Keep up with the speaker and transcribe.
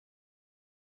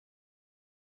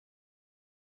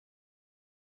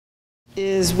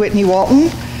Is Whitney Walton.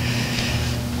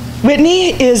 Whitney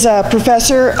is a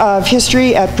professor of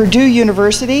history at Purdue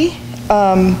University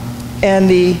and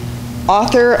the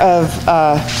author of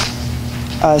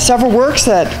several works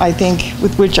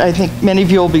with which I think many of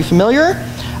you will be familiar.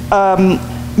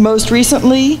 Most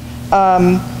recently,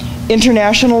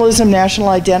 Internationalism, National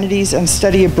Identities, and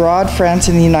Study Abroad, France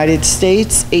and the United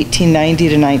States, 1890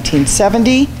 to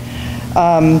 1970.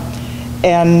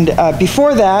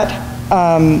 Before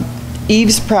that,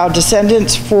 Eve's Proud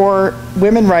Descendants for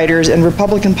Women Writers and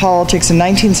Republican Politics in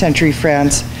 19th Century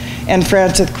France, and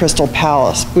France at the Crystal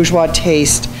Palace, Bourgeois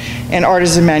Taste and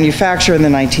Artisan Manufacture in the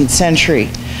 19th Century.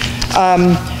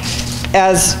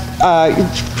 As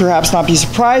perhaps not be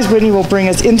surprised, Whitney will bring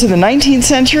us into the 19th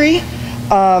century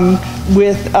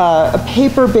with a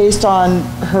paper based on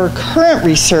her current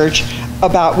research,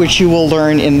 about which you will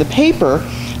learn in the paper.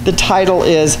 The title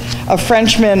is A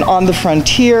Frenchman on the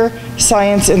Frontier,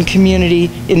 Science and Community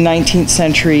in 19th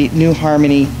Century New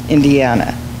Harmony,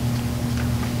 Indiana.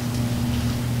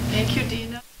 Thank you,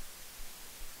 Dena.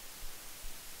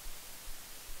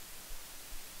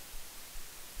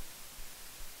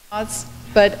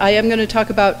 But I am going to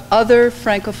talk about other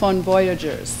Francophone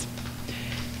voyagers.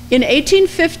 In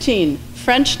 1815,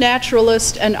 French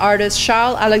naturalist and artist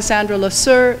Charles-Alexandre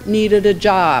Lesueur needed a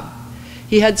job.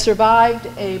 He had survived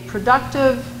a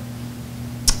productive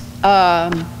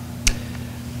and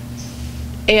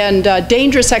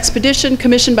dangerous expedition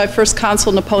commissioned by First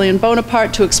Consul Napoleon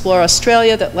Bonaparte to explore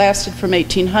Australia that lasted from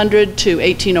 1800 to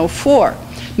 1804.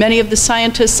 Many of the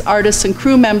scientists, artists, and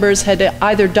crew members had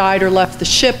either died or left the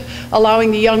ship,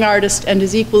 allowing the young artist and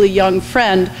his equally young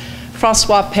friend,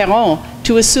 François Perron,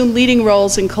 to assume leading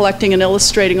roles in collecting and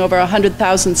illustrating over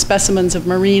 100,000 specimens of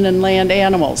marine and land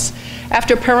animals.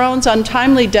 After Perron's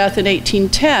untimely death in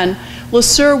 1810,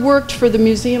 Lesueur worked for the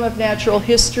Museum of Natural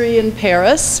History in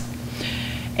Paris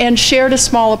and shared a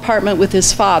small apartment with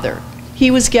his father. He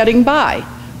was getting by,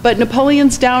 but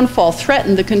Napoleon's downfall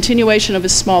threatened the continuation of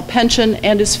his small pension,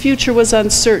 and his future was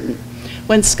uncertain.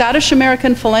 When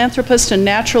Scottish-American philanthropist and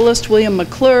naturalist William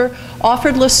McClure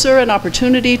offered Lesueur an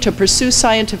opportunity to pursue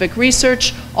scientific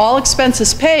research, all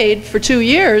expenses paid, for 2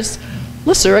 years,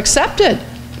 Lesueur accepted.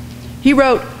 He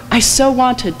wrote, "I so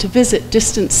wanted to visit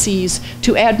distant seas,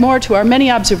 to add more to our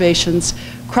many observations.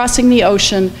 Crossing the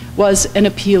ocean was an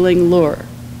appealing lure."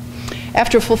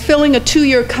 After fulfilling a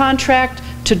 2-year contract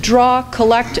to draw,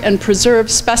 collect, and preserve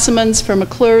specimens for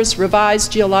McClure's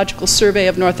revised geological survey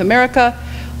of North America,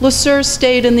 Lesueur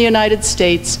stayed in the United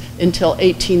States until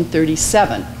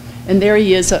 1837. And there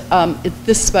he is,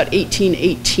 this is about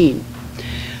 1818.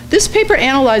 This paper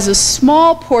analyzes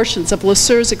small portions of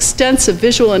Lesueur's extensive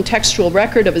visual and textual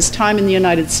record of his time in the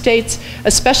United States,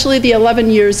 especially the 11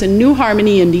 years in New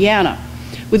Harmony, Indiana,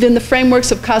 within the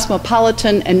frameworks of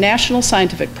cosmopolitan and national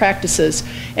scientific practices,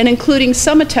 and including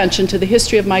some attention to the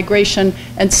history of migration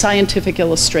and scientific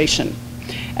illustration.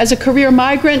 As a career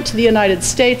migrant to the United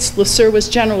States, Lesueur was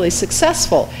generally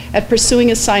successful at pursuing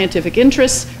his scientific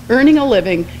interests, earning a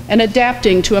living, and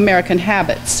adapting to American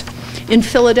habits. In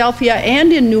Philadelphia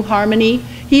and in New Harmony,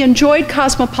 he enjoyed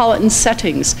cosmopolitan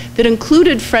settings that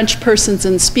included French persons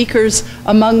and speakers,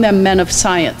 among them men of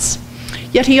science.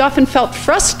 Yet he often felt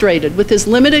frustrated with his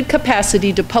limited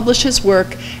capacity to publish his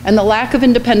work and the lack of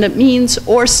independent means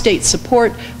or state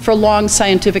support for long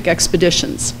scientific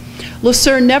expeditions.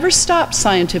 Lesueur never stopped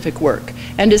scientific work,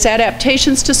 and his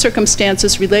adaptations to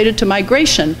circumstances related to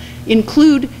migration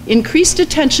include increased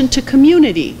attention to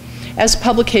community as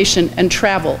publication and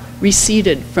travel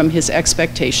receded from his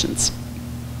expectations.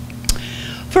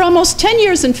 For almost 10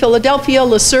 years in Philadelphia,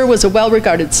 Lesueur was a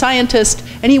well-regarded scientist,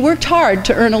 and he worked hard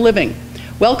to earn a living.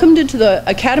 Welcomed into the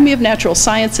Academy of Natural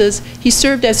Sciences, he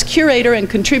served as curator and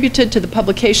contributed to the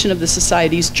publication of the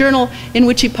Society's journal, in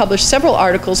which he published several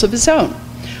articles of his own.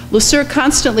 Lesueur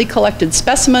constantly collected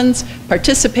specimens,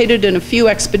 participated in a few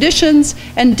expeditions,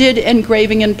 and did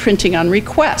engraving and printing on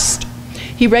request.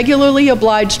 He regularly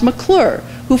obliged McClure,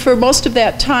 who for most of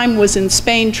that time was in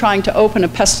Spain trying to open a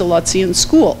Pestalozzian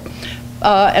school.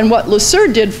 And what Lesueur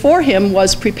did for him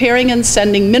was preparing and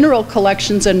sending mineral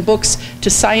collections and books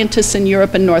to scientists in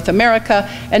Europe and North America,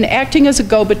 and acting as a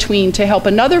go-between to help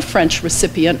another French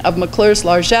recipient of McClure's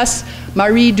largesse,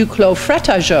 Marie Duclos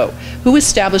Fretageot, who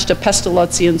established a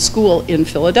Pestalozzian school in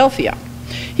Philadelphia.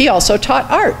 He also taught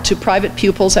art to private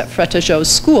pupils at Fretageot's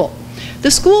school.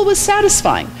 The school was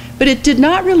satisfying, but it did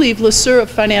not relieve Lesueur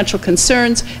of financial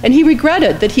concerns, and he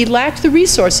regretted that he lacked the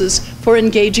resources for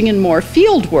engaging in more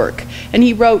field work. And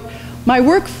he wrote, "My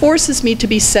work forces me to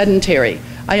be sedentary.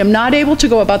 I am not able to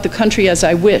go about the country as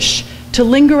I wish. to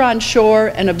linger on shore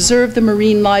and observe the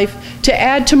marine life, to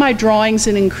add to my drawings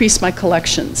and increase my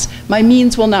collections. My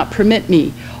means will not permit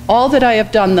me. All that I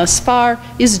have done thus far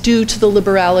is due to the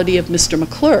liberality of Mr.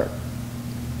 McClure.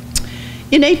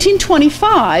 In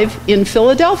 1825, in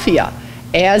Philadelphia,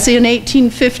 as in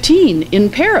 1815 in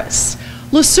Paris,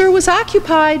 Lesueur was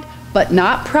occupied but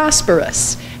not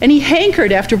prosperous, and he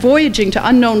hankered after voyaging to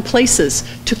unknown places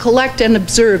to collect and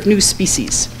observe new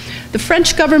species. The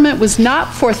French government was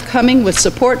not forthcoming with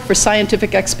support for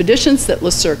scientific expeditions that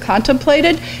Lesueur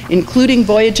contemplated, including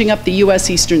voyaging up the U.S.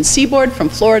 eastern seaboard from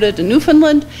Florida to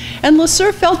Newfoundland, and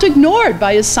Lesueur felt ignored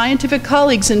by his scientific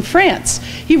colleagues in France.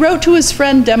 He wrote to his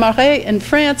friend Desmarais in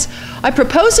France, "I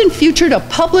propose in future to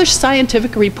publish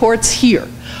scientific reports here.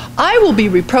 I will be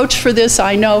reproached for this,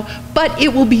 I know, but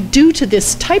it will be due to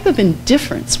this type of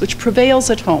indifference which prevails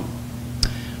at home."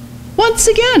 Once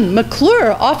again,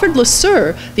 McClure offered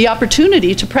Lesueur the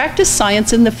opportunity to practice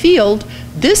science in the field,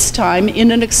 this time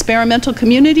in an experimental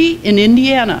community in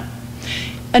Indiana.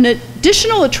 An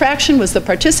additional attraction was the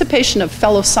participation of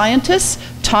fellow scientists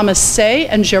Thomas Say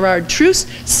and Gerard Troost.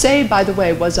 Say, by the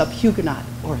way, was of Huguenot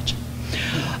origin.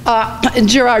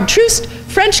 Gerard Troost,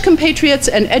 French compatriots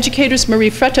and educators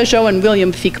Marie Fretageot and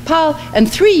William Ficpal,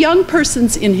 and 3 young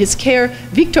persons in his care,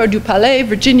 Victor Dupalais,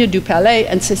 Virginia Dupalais,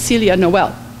 and Cecilia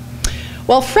Noel.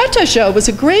 While Fretageot was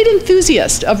a great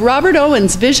enthusiast of Robert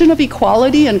Owen's vision of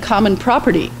equality and common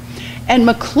property, and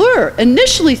McClure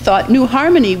initially thought New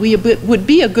Harmony would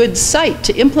be a good site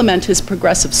to implement his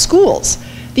progressive schools,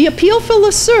 the appeal for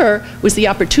Lesueur was the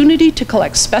opportunity to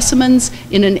collect specimens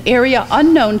in an area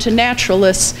unknown to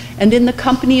naturalists and in the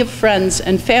company of friends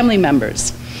and family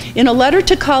members. In a letter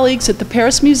to colleagues at the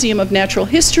Paris Museum of Natural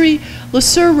History,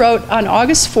 Lesueur wrote on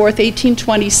August 4,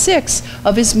 1826,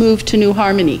 of his move to New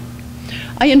Harmony.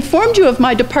 "I informed you of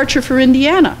my departure for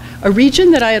Indiana, a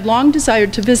region that I had long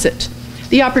desired to visit.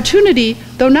 The opportunity,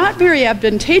 though not very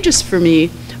advantageous for me,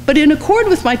 but in accord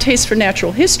with my taste for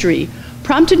natural history,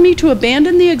 prompted me to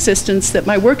abandon the existence that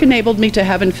my work enabled me to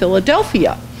have in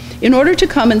Philadelphia, in order to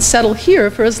come and settle here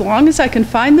for as long as I can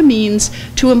find the means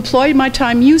to employ my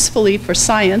time usefully for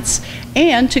science,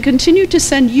 and to continue to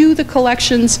send you the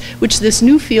collections which this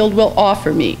new field will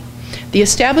offer me. The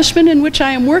establishment in which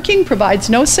I am working provides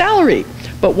no salary,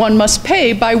 but one must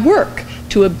pay by work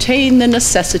to obtain the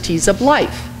necessities of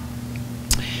life."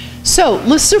 So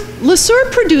Lesueur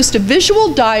produced a visual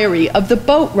diary of the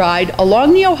boat ride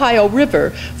along the Ohio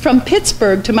River from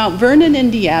Pittsburgh to Mount Vernon,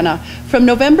 Indiana, from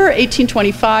November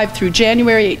 1825 through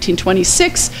January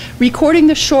 1826, recording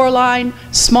the shoreline,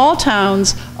 small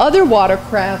towns, other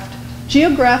watercraft,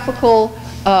 geographical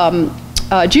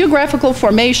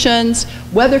formations,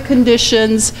 weather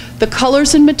conditions, the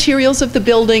colors and materials of the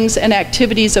buildings, and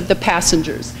activities of the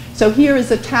passengers. So here is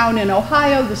a town in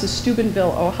Ohio. This is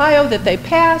Steubenville, Ohio, that they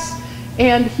passed.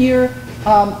 And here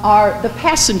are the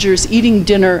passengers eating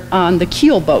dinner on the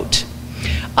keelboat.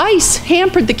 Ice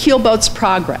hampered the keelboat's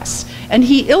progress, and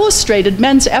he illustrated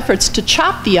men's efforts to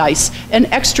chop the ice and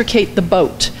extricate the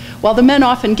boat. While the men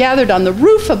often gathered on the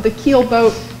roof of the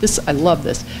keelboat, I love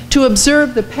this, to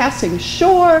observe the passing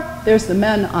shore. There's the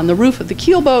men on the roof of the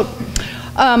keelboat.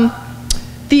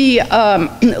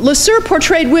 Lesueur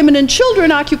portrayed women and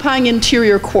children occupying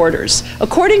interior quarters.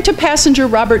 According to passenger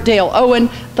Robert Dale Owen,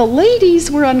 the ladies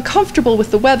were uncomfortable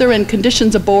with the weather and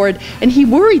conditions aboard, and he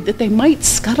worried that they might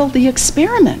scuttle the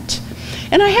experiment.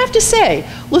 And I have to say,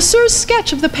 Lesueur's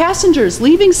sketch of the passengers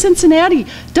leaving Cincinnati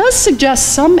does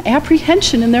suggest some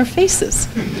apprehension in their faces.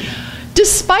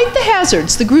 Despite the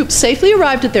hazards, the group safely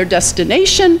arrived at their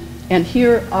destination, and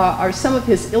here are some of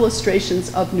his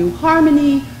illustrations of New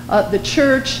Harmony, the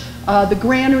church, the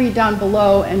granary down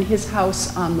below, and his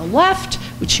house on the left,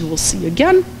 which you will see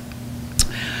again.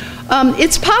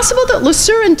 It's possible that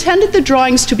Lesueur intended the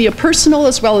drawings to be a personal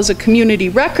as well as a community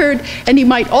record, and he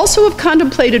might also have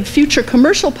contemplated future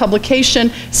commercial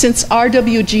publication, since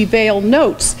R.W.G. Vail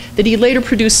notes that he later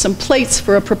produced some plates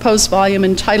for a proposed volume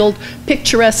entitled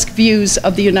Picturesque Views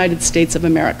of the United States of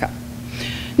America.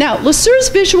 Now, Lesueur's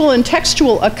visual and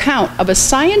textual account of a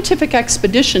scientific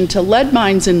expedition to lead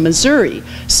mines in Missouri,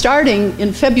 starting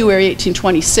in February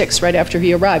 1826, right after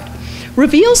he arrived,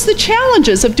 reveals the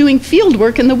challenges of doing field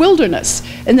work in the wilderness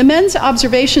and the men's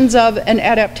observations of and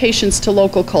adaptations to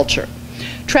local culture.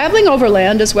 Traveling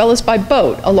overland as well as by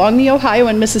boat along the Ohio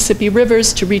and Mississippi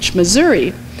rivers to reach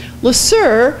Missouri,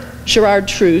 Lesueur, Gerard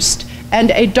Troost,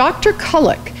 and a Dr.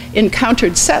 Culloch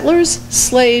encountered settlers,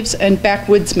 slaves, and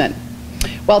backwoodsmen.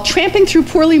 While tramping through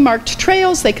poorly marked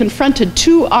trails, they confronted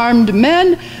 2 armed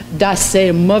men,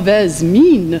 d'assez mauvaise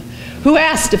mine, who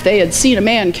asked if they had seen a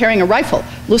man carrying a rifle.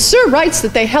 Lesueur writes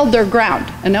that they held their ground,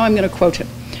 and now I'm going to quote him.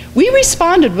 We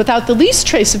responded without the least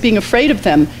trace of being afraid of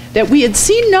them, that we had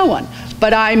seen no one,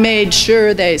 but I made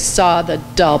sure they saw the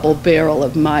double barrel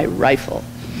of my rifle.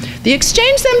 The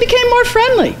exchange then became more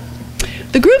friendly.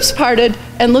 The groups parted,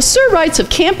 and LeSueur writes of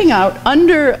camping out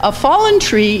under a fallen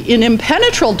tree in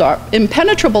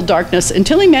impenetrable darkness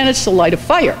until he managed to light a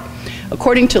fire.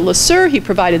 According to LeSueur, he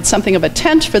provided something of a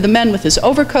tent for the men with his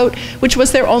overcoat, which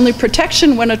was their only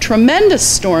protection when a tremendous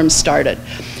storm started.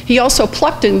 He also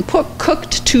plucked and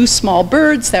cooked 2 small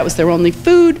birds. That was their only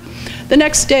food. The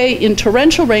next day, in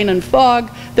torrential rain and fog,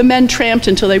 the men tramped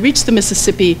until they reached the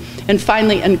Mississippi and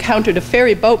finally encountered a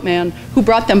ferry boatman who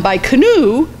brought them by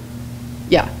canoe,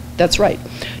 yeah, that's right,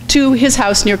 to his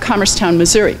house near Commercetown,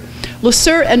 Missouri.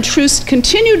 LeSueur and Troost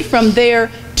continued from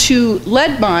there to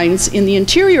lead mines in the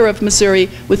interior of Missouri,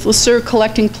 with LeSueur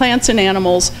collecting plants and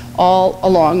animals all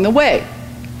along the way.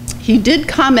 He did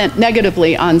comment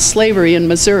negatively on slavery in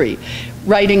Missouri,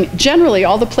 writing, generally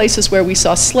all the places where we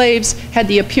saw slaves had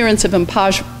the appearance of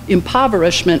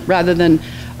impoverishment rather than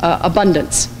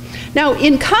abundance. Now,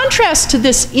 in contrast to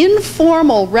this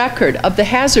informal record of the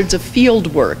hazards of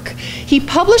field work, he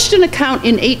published an account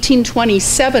in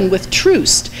 1827 with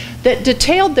Troost that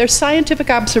detailed their scientific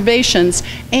observations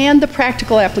and the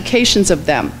practical applications of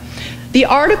them. The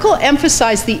article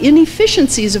emphasized the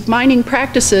inefficiencies of mining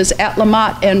practices at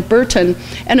Lamott and Burton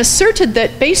and asserted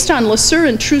that based on LeSueur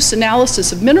and Troost's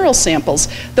analysis of mineral samples,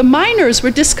 the miners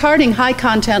were discarding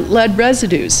high-content lead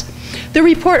residues. The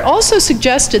report also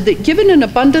suggested that given an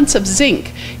abundance of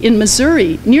zinc in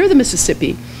Missouri near the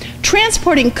Mississippi,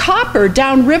 transporting copper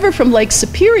downriver from Lake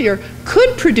Superior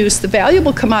could produce the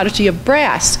valuable commodity of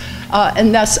brass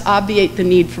and thus obviate the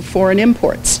need for foreign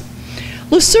imports.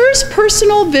 LeSueur's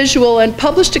personal, visual, and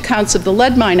published accounts of the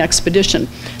lead mine expedition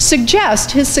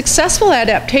suggest his successful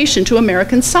adaptation to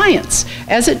American science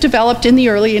as it developed in the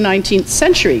early 19th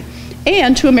century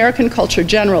and to American culture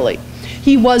generally.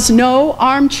 He was no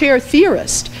armchair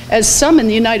theorist, as some in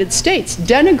the United States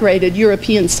denigrated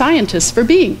European scientists for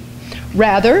being.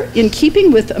 Rather, in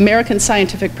keeping with American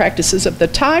scientific practices of the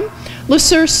time,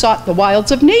 LeSueur sought the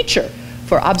wilds of nature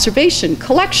for observation,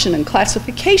 collection, and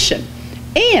classification.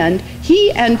 And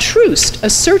he and Troost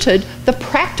asserted the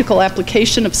practical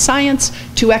application of science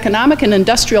to economic and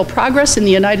industrial progress in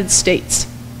the United States.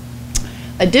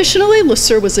 Additionally,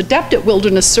 LeSueur was adept at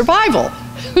wilderness survival,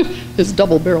 his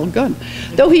double-barreled gun,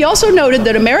 though he also noted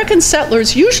that American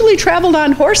settlers usually traveled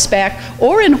on horseback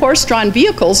or in horse-drawn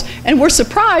vehicles and were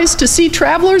surprised to see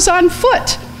travelers on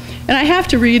foot. And I have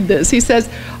to read this. He says,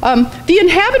 the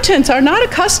inhabitants are not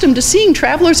accustomed to seeing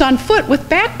travelers on foot with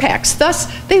backpacks. Thus,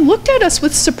 they looked at us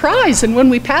with surprise, and when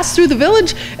we passed through the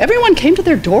village, everyone came to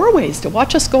their doorways to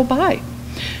watch us go by.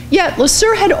 Yet,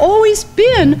 LeSueur had always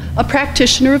been a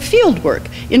practitioner of field work,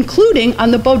 including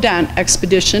on the Baudin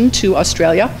expedition to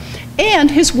Australia,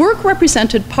 and his work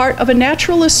represented part of a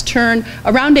naturalist turn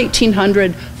around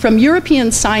 1800 from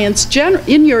European science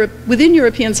within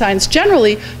European science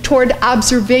generally toward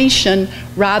observation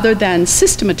rather than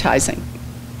systematizing.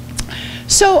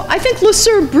 So I think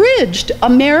LeSueur bridged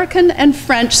American and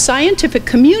French scientific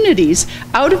communities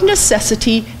out of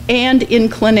necessity and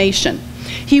inclination.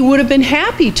 He would have been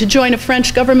happy to join a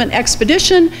French government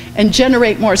expedition and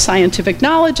generate more scientific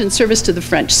knowledge in service to the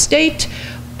French state,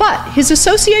 but his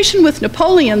association with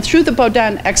Napoleon through the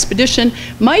Baudin expedition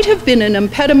might have been an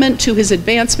impediment to his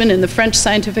advancement in the French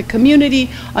scientific community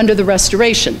under the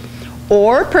Restoration.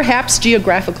 Or perhaps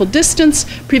geographical distance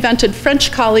prevented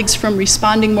French colleagues from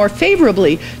responding more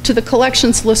favorably to the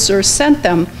collections LeSueur sent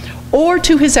them, or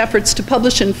to his efforts to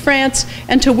publish in France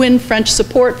and to win French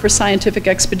support for scientific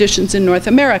expeditions in North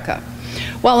America.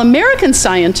 While American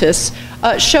scientists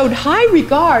showed high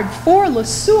regard for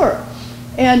LeSueur,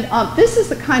 and this is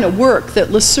the kind of work that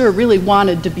LeSueur really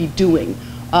wanted to be doing.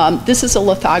 This is a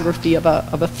lithography of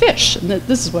a fish, and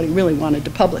this is what he really wanted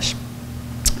to publish.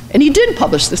 And he did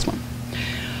publish this one.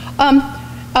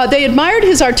 They admired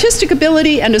his artistic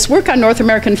ability and his work on North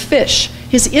American fish.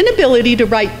 His inability to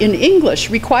write in English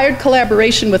required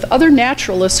collaboration with other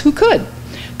naturalists who could,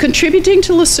 contributing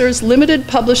to LeSueur's limited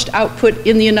published output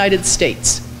in the United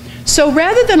States. So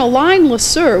rather than align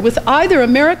LeSueur with either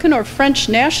American or French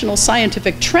national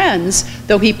scientific trends,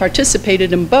 though he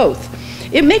participated in both,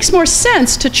 it makes more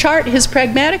sense to chart his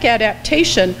pragmatic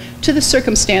adaptation to the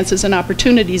circumstances and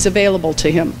opportunities available to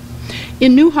him.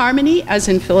 In New Harmony, as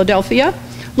in Philadelphia,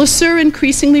 LeSueur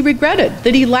increasingly regretted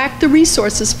that he lacked the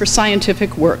resources for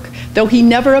scientific work, though he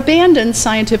never abandoned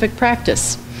scientific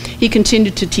practice. He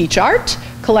continued to teach art,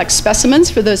 collect specimens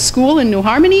for the school in New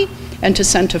Harmony, and to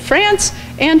send to France,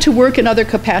 and to work in other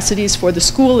capacities for the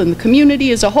school and the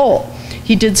community as a whole.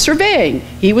 He did surveying,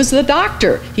 he was the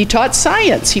doctor, he taught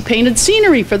science, he painted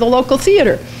scenery for the local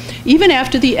theater, even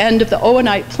after the end of the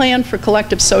Owenite Plan for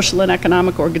Collective Social and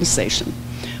Economic Organization.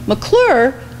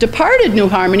 McClure departed New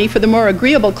Harmony for the more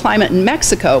agreeable climate in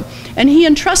Mexico, and he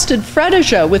entrusted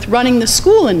Fredeja with running the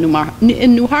school in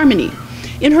New Harmony.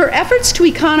 In her efforts to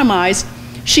economize,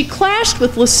 she clashed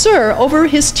with LeSueur over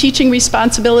his teaching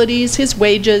responsibilities, his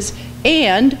wages,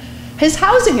 and his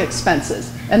housing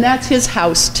expenses. And that's his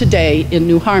house today in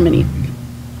New Harmony.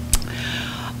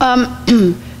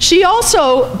 She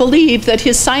also believed that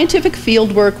his scientific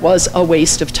field work was a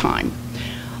waste of time.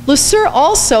 LeSueur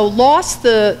also lost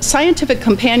the scientific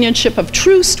companionship of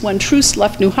Troost when Troost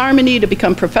left New Harmony to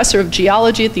become professor of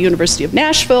geology at the University of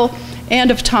Nashville, and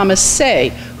of Thomas Say,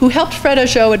 who helped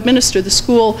Fredeja administer the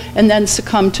school and then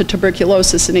succumbed to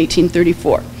tuberculosis in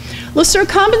 1834. LeSueur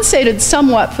compensated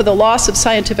somewhat for the loss of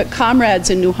scientific comrades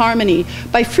in New Harmony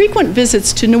by frequent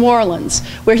visits to New Orleans,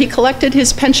 where he collected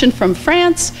his pension from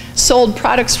France, sold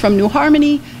products from New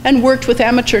Harmony, and worked with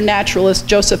amateur naturalist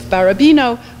Joseph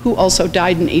Barabino, who also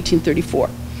died in 1834.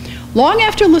 Long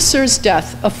after LeSueur's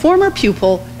death, a former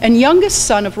pupil and youngest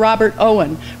son of Robert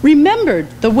Owen remembered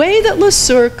the way that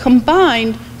LeSueur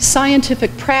combined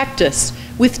scientific practice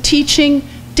with teaching,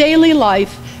 daily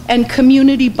life, and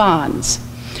community bonds.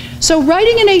 So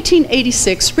writing in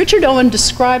 1886, Richard Owen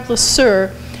described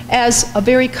LeSueur as a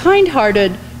very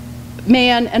kind-hearted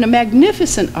man and a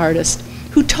magnificent artist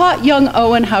who taught young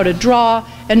Owen how to draw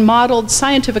and modeled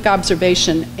scientific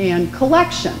observation and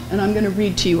collection. And I'm going to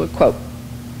read to you a quote.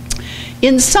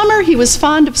 In summer, he was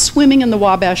fond of swimming in the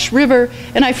Wabash River,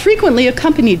 and I frequently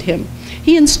accompanied him.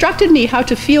 He instructed me how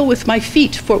to feel with my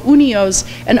feet for unios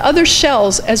and other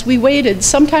shells as we waded,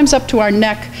 sometimes up to our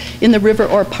neck, in the river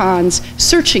or ponds,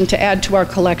 searching to add to our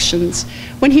collections.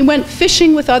 When he went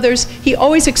fishing with others, he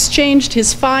always exchanged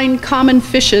his fine, common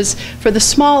fishes for the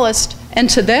smallest,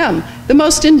 and to them, the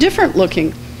most indifferent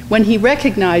looking, when he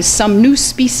recognized some new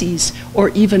species or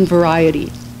even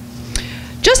variety.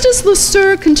 Just as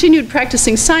LeSueur continued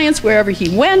practicing science wherever he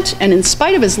went, and in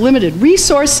spite of his limited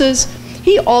resources,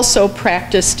 he also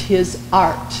practiced his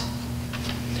art.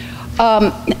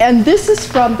 And this is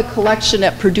from the collection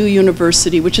at Purdue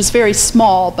University, which is very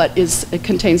small, but it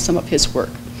contains some of his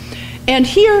work. And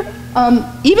here,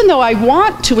 even though I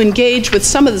want to engage with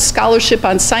some of the scholarship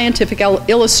on scientific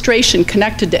illustration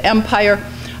connected to empire,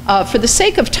 for the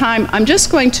sake of time, I'm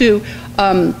just going to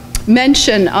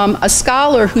mention a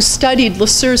scholar who studied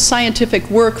LeSueur's scientific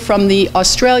work from the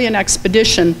Australian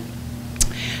expedition.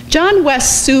 John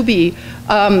West Suby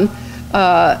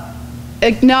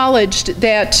acknowledged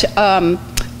that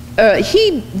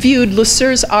he viewed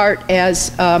LeSueur's art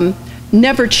as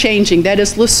never changing. That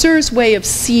is, LeSueur's way of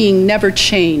seeing never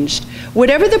changed.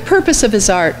 Whatever the purpose of his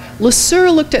art,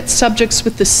 LeSueur looked at subjects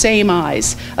with the same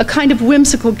eyes, a kind of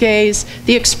whimsical gaze,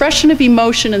 the expression of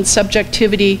emotion and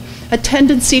subjectivity, a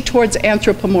tendency towards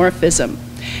anthropomorphism.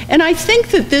 And I think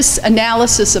that this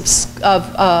analysis of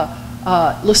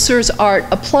LeSueur's art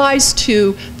applies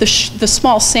to the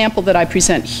small sample that I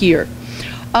present here.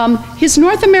 His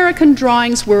North American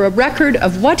drawings were a record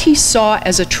of what he saw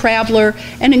as a traveler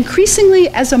and increasingly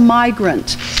as a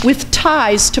migrant, with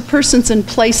ties to persons and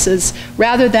places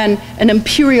rather than an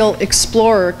imperial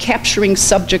explorer capturing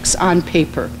subjects on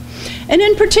paper. And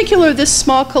in particular, this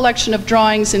small collection of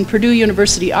drawings in Purdue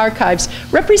University archives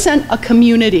represent a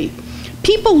community,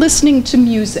 people listening to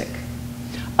music,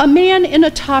 a man in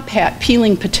a top hat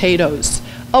peeling potatoes,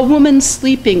 a woman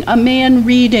sleeping, a man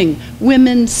reading,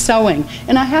 women sewing.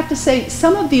 And I have to say,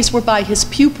 some of these were by his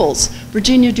pupils,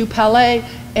 Virginia Dupalais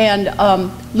and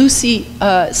Lucy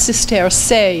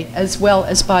Sister-Say, as well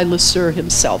as by LeSueur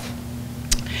himself.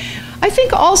 I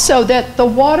think also that the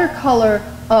watercolor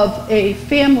of a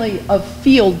family of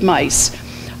field mice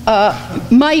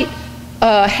might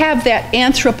have that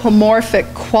anthropomorphic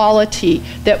quality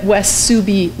that West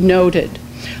Suby noted.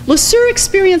 LeSueur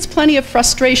experienced plenty of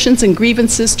frustrations and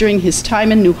grievances during his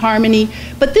time in New Harmony,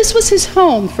 but this was his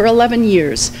home for 11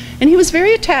 years, and he was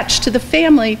very attached to the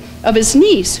family of his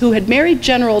niece, who had married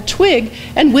General Twigg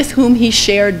and with whom he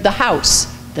shared the house,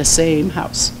 the same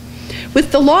house.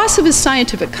 With the loss of his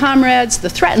scientific comrades, the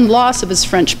threatened loss of his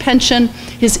French pension,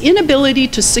 his inability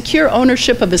to secure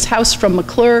ownership of his house from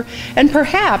McClure, and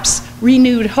perhaps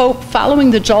renewed hope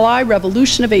following the July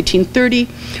Revolution of 1830,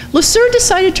 LeSueur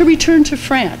decided to return to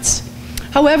France.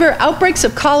 However, outbreaks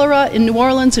of cholera in New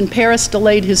Orleans and Paris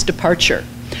delayed his departure.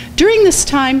 During this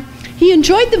time, He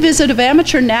enjoyed the visit of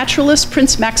amateur naturalist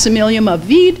Prince Maximilian of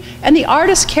Wied and the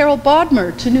artist Carol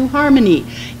Bodmer to New Harmony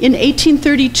in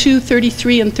 1832,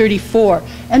 33, and 34.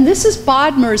 And this is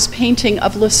Bodmer's painting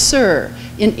of Le Sueur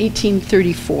in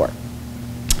 1834.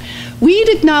 Weed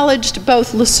acknowledged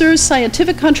both Le Sueur's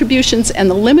scientific contributions and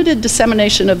the limited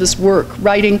dissemination of his work,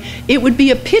 writing, "It would be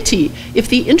a pity if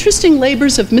the interesting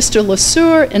labors of Mr. Le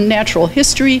Sueur in natural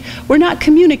history were not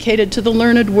communicated to the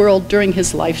learned world during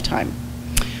his lifetime."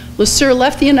 Le Sueur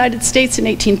left the United States in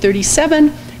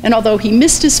 1837, and although he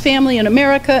missed his family in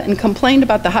America and complained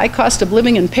about the high cost of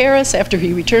living in Paris after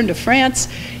he returned to France,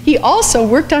 he also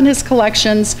worked on his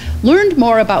collections, learned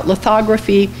more about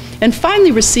lithography, and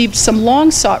finally received some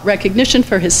long-sought recognition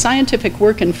for his scientific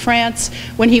work in France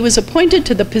when he was appointed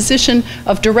to the position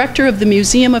of director of the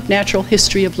Museum of Natural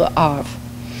History of Le Havre.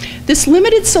 This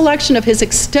limited selection of his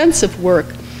extensive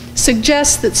work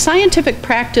suggests that scientific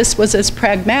practice was as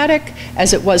pragmatic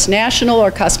as it was national or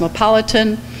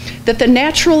cosmopolitan, that the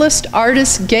naturalist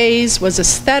artist's gaze was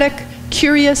aesthetic,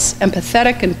 curious,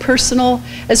 empathetic, and personal,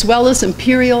 as well as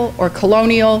imperial or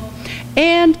colonial,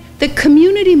 and that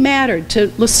community mattered to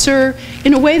Le Sueur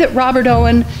in a way that Robert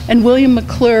Owen and William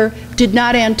McClure did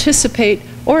not anticipate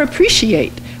or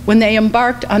appreciate when they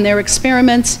embarked on their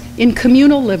experiments in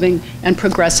communal living and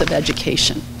progressive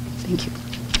education. Thank you.